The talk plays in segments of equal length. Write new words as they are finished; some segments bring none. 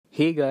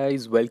Hey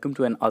guys, welcome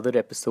to another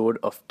episode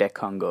of Tech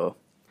Hunger.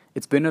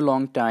 It's been a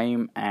long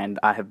time and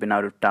I have been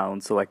out of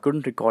town, so I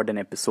couldn't record an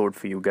episode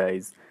for you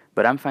guys,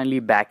 but I'm finally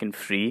back and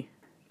free.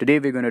 Today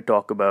we're going to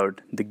talk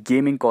about the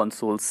gaming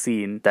console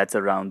scene that's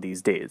around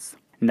these days.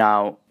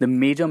 Now, the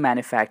major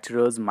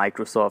manufacturers,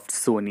 Microsoft,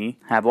 Sony,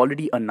 have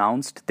already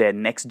announced their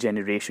next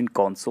generation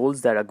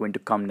consoles that are going to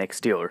come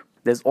next year.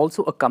 There's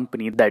also a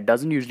company that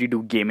doesn't usually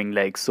do gaming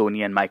like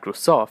Sony and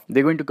Microsoft.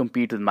 They're going to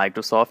compete with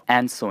Microsoft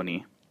and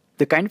Sony.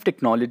 The kind of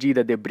technology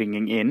that they're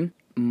bringing in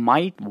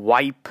might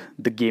wipe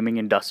the gaming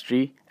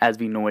industry as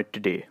we know it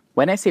today.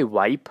 When I say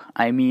wipe,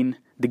 I mean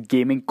the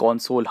gaming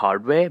console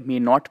hardware may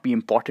not be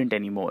important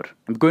anymore.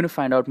 I'm going to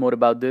find out more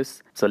about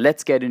this, so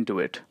let's get into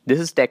it. This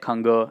is Tech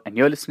Hunger, and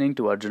you're listening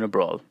to Arjuna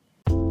Brawl.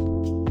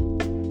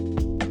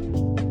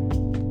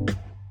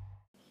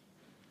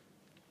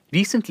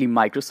 Recently,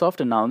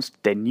 Microsoft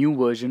announced their new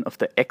version of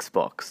the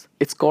Xbox.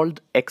 It's called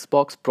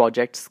Xbox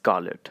Project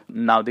Scarlet.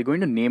 Now, they're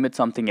going to name it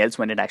something else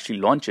when it actually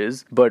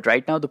launches, but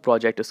right now the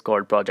project is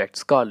called Project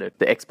Scarlet.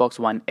 The Xbox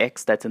One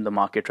X that's in the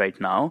market right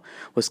now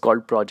was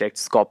called Project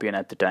Scorpion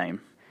at the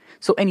time.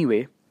 So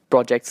anyway,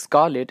 Project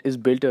Scarlet is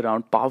built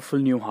around powerful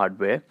new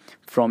hardware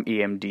from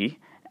AMD,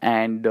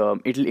 and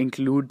it'll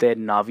include their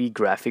Navi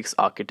graphics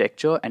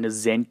architecture and a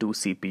Zen 2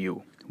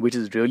 CPU, which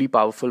is really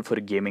powerful for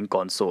a gaming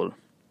console.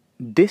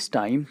 This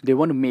time, they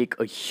want to make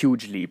a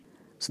huge leap.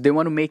 So they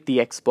want to make the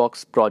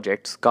Xbox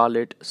Project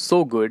Scarlet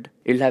so good,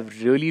 it'll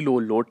have really low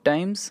load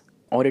times,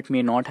 or it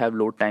may not have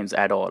load times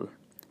at all.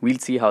 We'll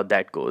see how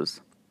that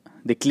goes.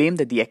 They claim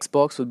that the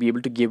Xbox will be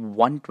able to give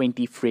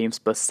 120 frames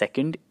per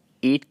second,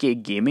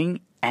 8K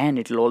gaming, and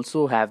it'll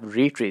also have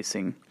ray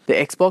tracing. The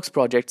Xbox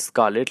Project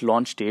Scarlet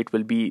launch date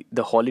will be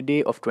the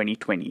holiday of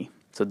 2020.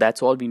 So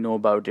that's all we know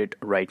about it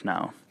right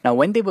now. Now,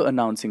 when they were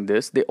announcing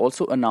this, they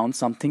also announced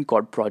something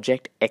called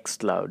Project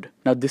xCloud.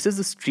 Now, this is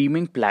a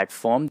streaming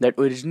platform that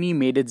originally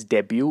made its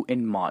debut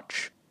in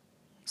March.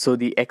 So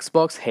the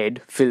Xbox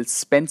head, Phil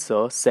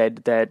Spencer,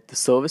 said that the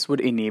service would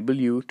enable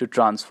you to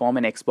transform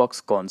an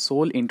Xbox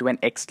console into an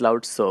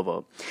xCloud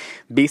server.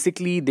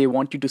 Basically, they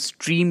want you to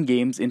stream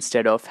games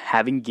instead of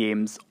having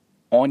games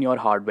on your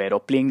hardware or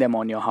playing them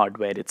on your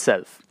hardware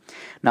itself.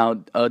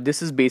 Now,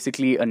 this is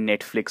basically a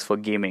Netflix for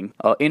gaming.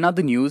 In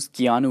other news,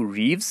 Keanu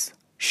Reeves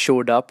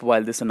showed up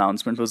while this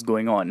announcement was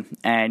going on,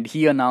 and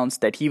he announced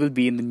that he will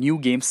be in the new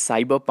game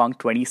Cyberpunk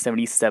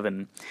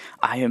 2077.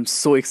 I am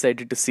so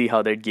excited to see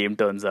how that game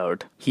turns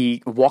out.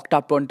 He walked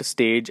up onto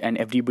stage and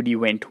everybody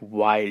went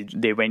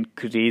wild. They went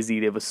crazy.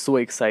 They were so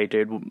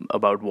excited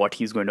about what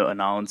he's going to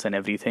announce and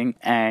everything.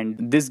 And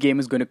this game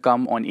is going to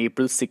come on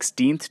April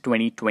 16th,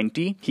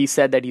 2020. He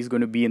said that he's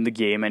going to be in the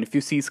game, and if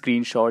you see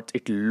screenshots,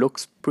 it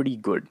looks pretty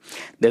good.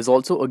 There's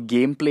also a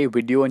gameplay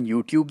video on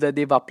YouTube that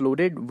they've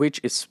uploaded,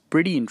 which is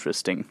pretty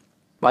interesting.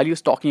 While he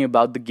was talking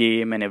about the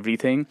game and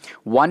everything,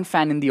 one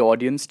fan in the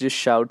audience just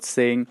shouts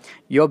saying,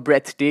 "You're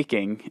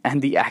breathtaking."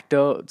 And the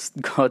actor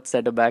got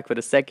set aback for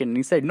a second and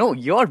he said, "No,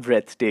 you're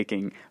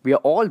breathtaking. We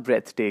are all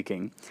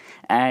breathtaking."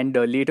 And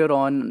later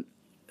on,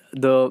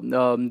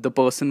 the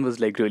person was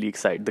like really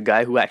excited. The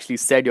guy who actually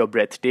said "you're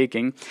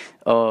breathtaking"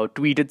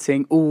 tweeted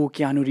saying, "Oh,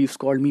 Keanu Reeves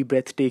called me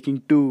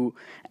breathtaking too."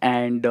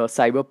 And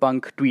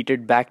Cyberpunk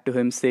tweeted back to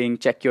him saying,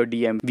 "Check your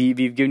DM.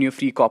 We've given you a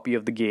free copy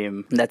of the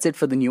game." That's it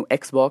for the new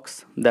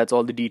Xbox. That's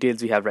all the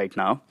details we have right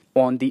now.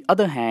 On the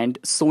other hand,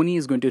 Sony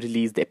is going to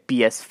release their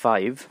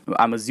PS5.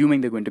 I'm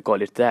assuming they're going to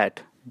call it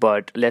that.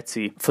 But let's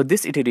see. For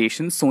this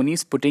iteration, Sony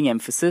is putting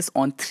emphasis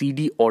on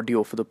 3D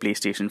audio for the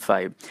PlayStation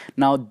 5.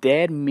 Now,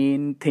 their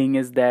main thing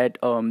is that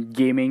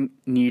gaming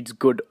needs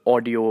good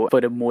audio for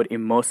a more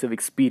immersive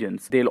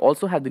experience. They'll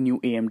also have the new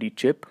AMD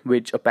chip,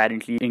 which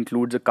apparently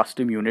includes a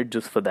custom unit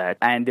just for that.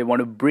 And they want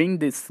to bring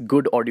this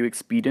good audio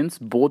experience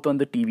both on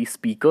the TV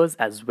speakers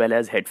as well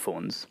as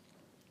headphones.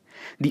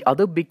 The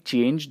other big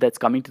change that's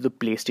coming to the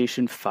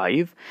PlayStation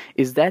 5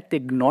 is that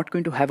they're not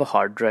going to have a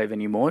hard drive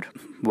anymore.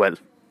 Well,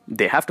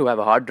 they have to have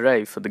a hard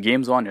drive for the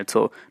games on it,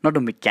 so not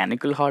a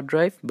mechanical hard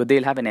drive, but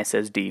they'll have an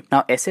SSD.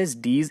 Now,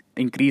 SSDs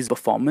increase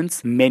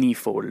performance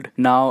manyfold.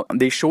 Now,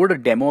 they showed a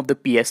demo of the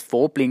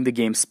PS4 playing the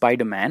game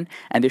Spider-Man,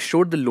 and they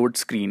showed the load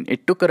screen.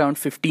 It took around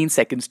 15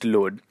 seconds to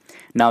load.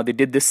 Now, they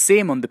did the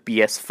same on the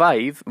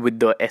PS5 with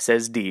the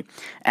SSD,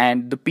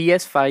 and the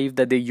PS5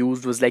 that they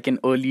used was like an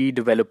early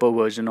developer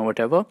version or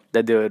whatever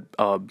that they're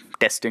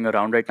testing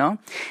around right now,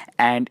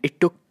 and it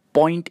took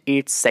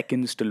 0.8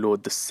 seconds to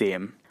load the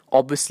same.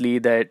 Obviously,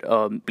 that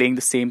playing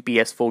the same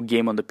PS4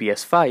 game on the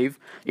PS5,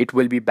 it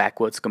will be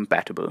backwards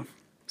compatible.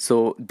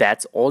 So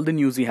that's all the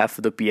news we have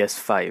for the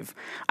PS5.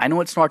 I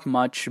know it's not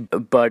much,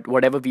 but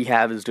whatever we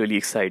have is really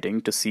exciting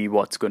to see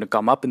what's going to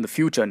come up in the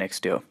future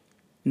next year.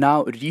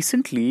 Now,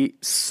 recently,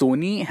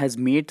 Sony has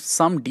made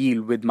some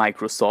deal with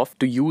Microsoft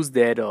to use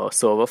their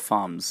server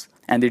farms.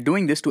 And they're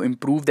doing this to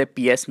improve their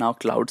PS Now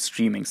cloud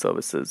streaming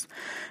services.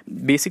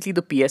 Basically,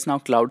 the PS Now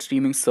cloud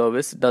streaming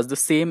service does the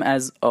same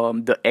as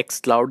the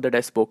xCloud that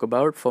I spoke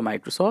about for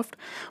Microsoft,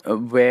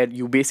 where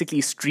you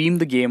basically stream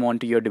the game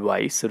onto your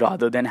device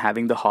rather than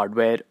having the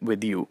hardware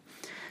with you.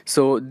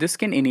 So this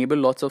can enable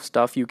lots of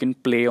stuff. You can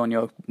play on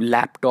your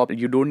laptop.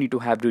 You don't need to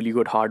have really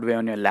good hardware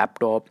on your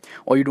laptop,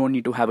 or you don't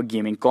need to have a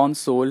gaming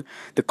console.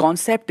 The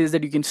concept is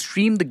that you can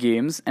stream the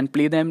games and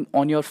play them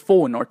on your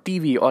phone or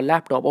TV or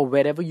laptop or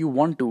wherever you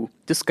want to.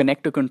 Just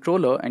connect a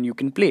controller and you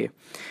can play.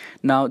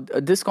 Now,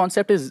 this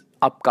concept is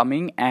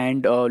upcoming,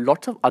 and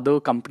lots of other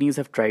companies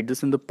have tried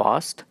this in the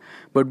past,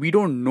 but we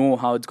don't know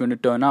how it's going to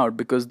turn out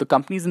because the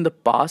companies in the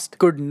past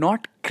could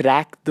not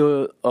crack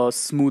the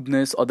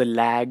smoothness or the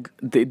lag.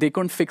 They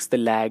couldn't fix the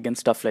lag and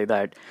stuff like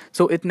that.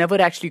 So it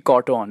never actually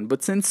caught on.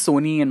 But since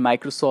Sony and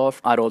Microsoft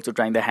are also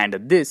trying their hand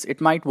at this,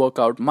 it might work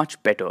out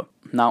much better.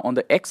 Now, on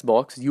the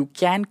Xbox, you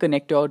can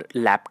connect your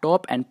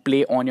laptop and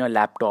play on your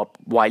laptop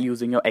while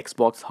using your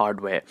Xbox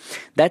hardware.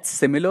 That's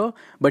similar,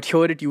 but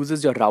here it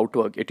uses your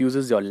router. It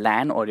uses your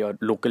LAN or your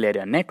local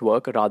area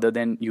network rather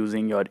than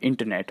using your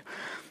internet.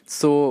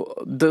 So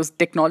the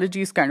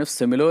technology is kind of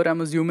similar,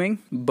 I'm assuming,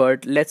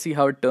 but let's see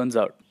how it turns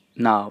out.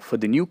 Now, for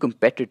the new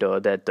competitor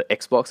that the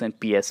Xbox and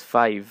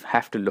PS5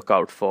 have to look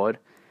out for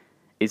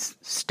is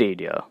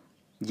Stadia.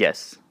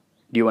 Yes.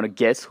 Do you want to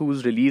guess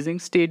who's releasing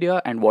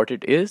Stadia and what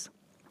it is?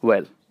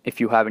 Well,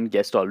 if you haven't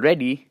guessed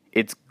already,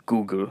 it's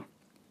Google.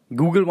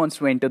 Google wants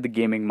to enter the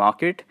gaming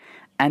market,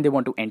 and they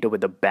want to enter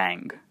with a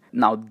bang.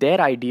 Now, their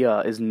idea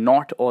is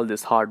not all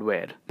this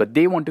hardware, but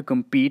they want to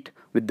compete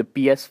with the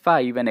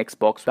PS5 and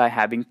Xbox by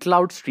having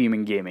cloud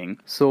streaming gaming.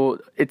 So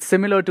it's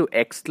similar to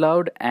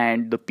xCloud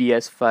and the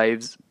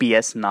PS5's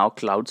PS Now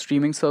cloud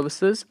streaming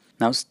services.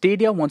 Now,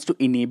 Stadia wants to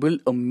enable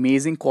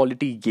amazing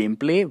quality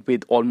gameplay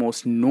with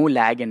almost no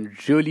lag and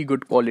really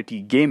good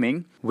quality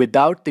gaming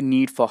without the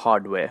need for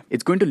hardware.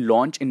 It's going to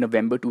launch in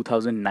November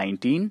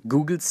 2019.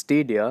 Google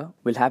Stadia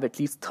will have at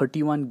least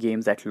 31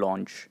 games at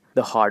launch.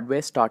 The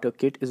hardware starter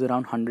kit is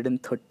around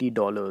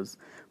 $130,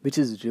 which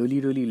is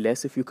really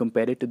less if you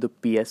compare it to the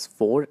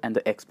PS4 and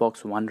the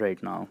Xbox One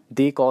right now.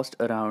 They cost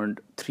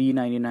around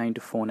 $399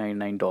 to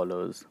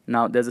 $499.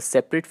 Now, there's a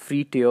separate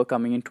free tier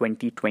coming in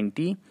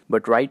 2020,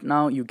 but right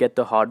now you get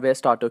the hardware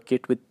starter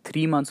kit with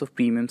 3 months of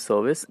premium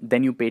service,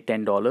 then you pay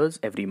 $10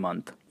 every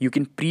month. You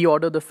can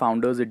pre-order the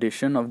Founders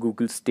Edition of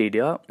Google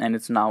Stadia, and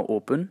it's now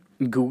open.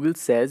 Google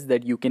says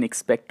that you can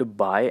expect to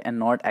buy and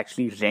not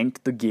actually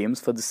rent the games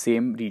for the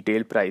same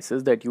retail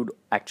prices that you'd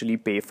actually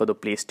pay for the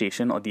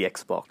PlayStation or the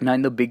Xbox. Now,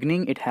 in the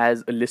beginning, it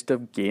has a list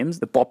of games.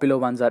 The popular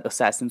ones are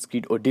Assassin's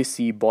Creed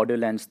Odyssey,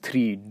 Borderlands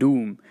 3,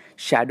 Doom,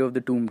 Shadow of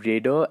the Tomb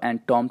Raider,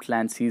 and Tom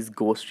Clancy's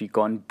Ghost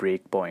Recon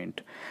Breakpoint.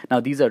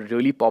 Now, these are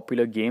really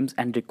popular games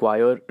and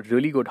require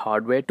really good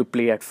hardware to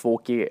play at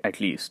 4K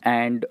at least.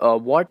 And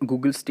what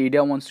Google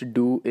Stadia wants to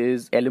do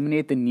is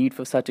eliminate the need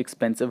for such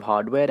expensive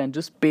hardware and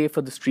just pay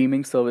for the streaming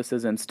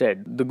services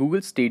instead. The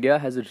Google Stadia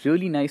has a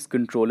really nice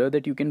controller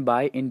that you can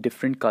buy in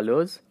different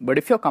colors, but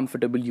if you're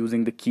comfortable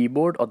using the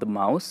keyboard or the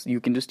mouse, you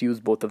can just use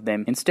both of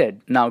them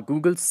instead. Now,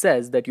 Google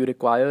says that you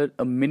require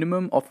a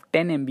minimum of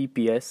 10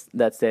 Mbps,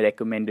 that's their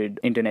recommended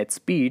internet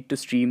speed, to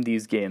stream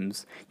these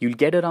games. You'll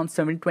get around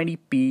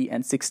 720p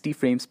and 60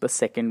 frames per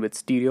second with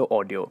stereo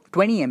audio.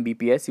 20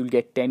 Mbps, you'll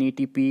get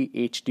 1080p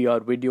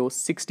HDR video,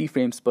 60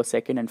 frames per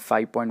second, and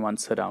 5.1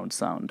 surround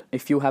sound.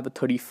 If you have a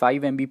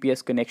 35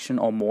 Mbps connection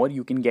or more,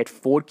 you can get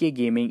 4K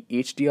gaming,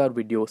 HDR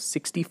video,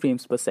 60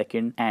 frames per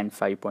second, and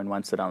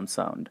 5.1 surround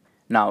sound.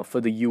 Now, for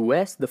the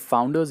US, the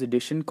Founders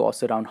Edition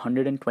costs around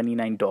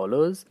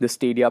 $129. The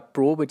Stadia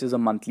Pro, which is a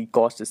monthly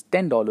cost, is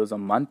 $10 a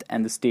month,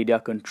 and the Stadia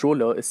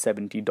controller is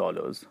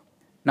 $70.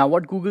 Now,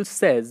 what Google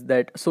says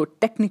that, so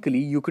technically,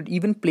 you could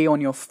even play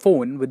on your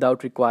phone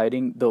without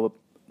requiring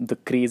the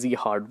crazy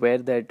hardware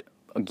that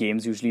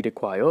games usually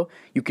require.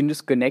 You can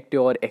just connect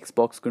your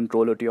Xbox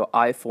controller to your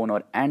iPhone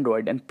or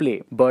Android and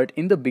play. But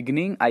in the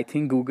beginning, I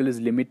think Google is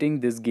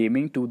limiting this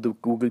gaming to the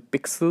Google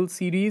Pixel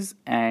series,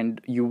 and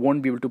you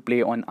won't be able to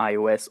play on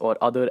iOS or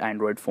other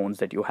Android phones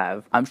that you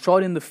have. I'm sure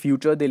in the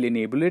future they'll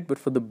enable it, but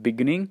for the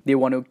beginning, they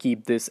want to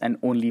keep this an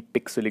only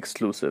Pixel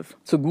exclusive.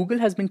 So Google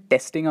has been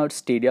testing out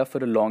Stadia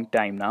for a long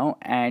time now,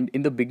 and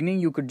in the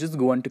beginning, you could just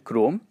go onto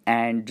Chrome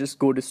and just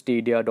go to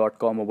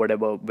stadia.com or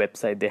whatever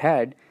website they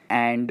had,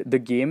 and the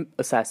game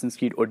Assassin's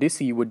Creed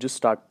Odyssey would just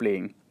start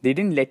playing. They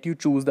didn't let you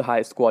choose the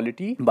highest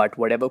quality, but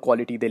whatever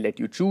quality they let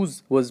you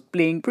choose was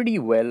playing pretty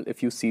well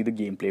if you see the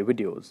gameplay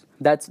videos.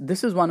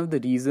 This is one of the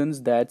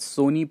reasons that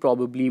Sony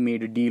probably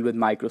made a deal with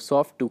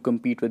Microsoft to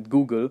compete with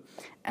Google,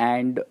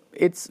 and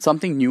it's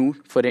something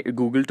new for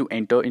Google to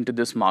enter into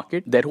this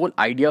market. Their whole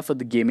idea for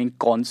the gaming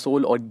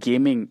console, or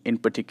gaming in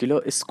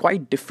particular, is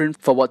quite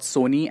different for what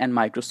Sony and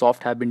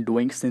Microsoft have been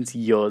doing since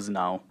years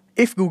now.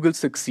 If Google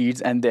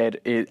succeeds and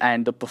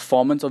the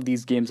performance of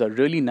these games are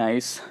really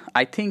nice,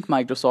 I think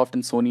Microsoft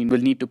and Sony will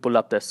need to pull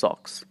up their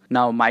socks.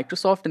 Now,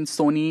 Microsoft and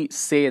Sony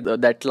say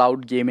that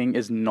cloud gaming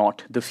is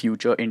not the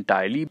future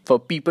entirely. For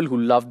people who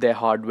love their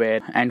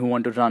hardware and who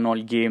want to run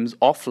all games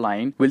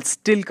offline, will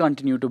still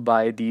continue to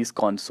buy these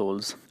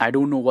consoles. I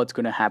don't know what's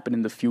going to happen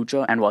in the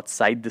future and what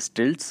side this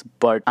tilts,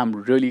 but I'm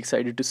really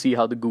excited to see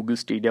how the Google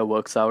Stadia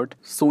works out.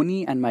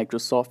 Sony and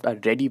Microsoft are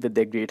ready with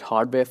their great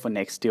hardware for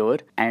next year,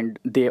 and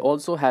they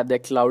also have their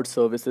cloud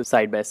services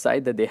side by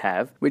side that they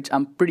have, which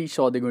I'm pretty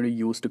sure they're going to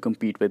use to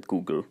compete with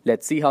Google.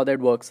 Let's see how that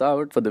works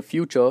out for the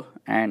future,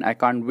 and I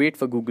can't wait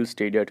for Google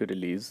Stadia to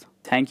release.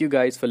 Thank you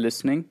guys for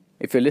listening.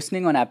 If you're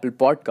listening on Apple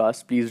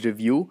Podcasts, please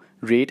review,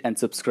 rate, and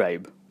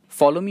subscribe.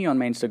 Follow me on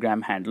my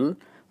Instagram handle,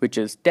 which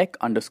is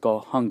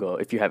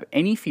tech_hunger. If you have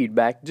any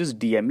feedback, just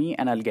DM me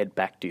and I'll get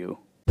back to you.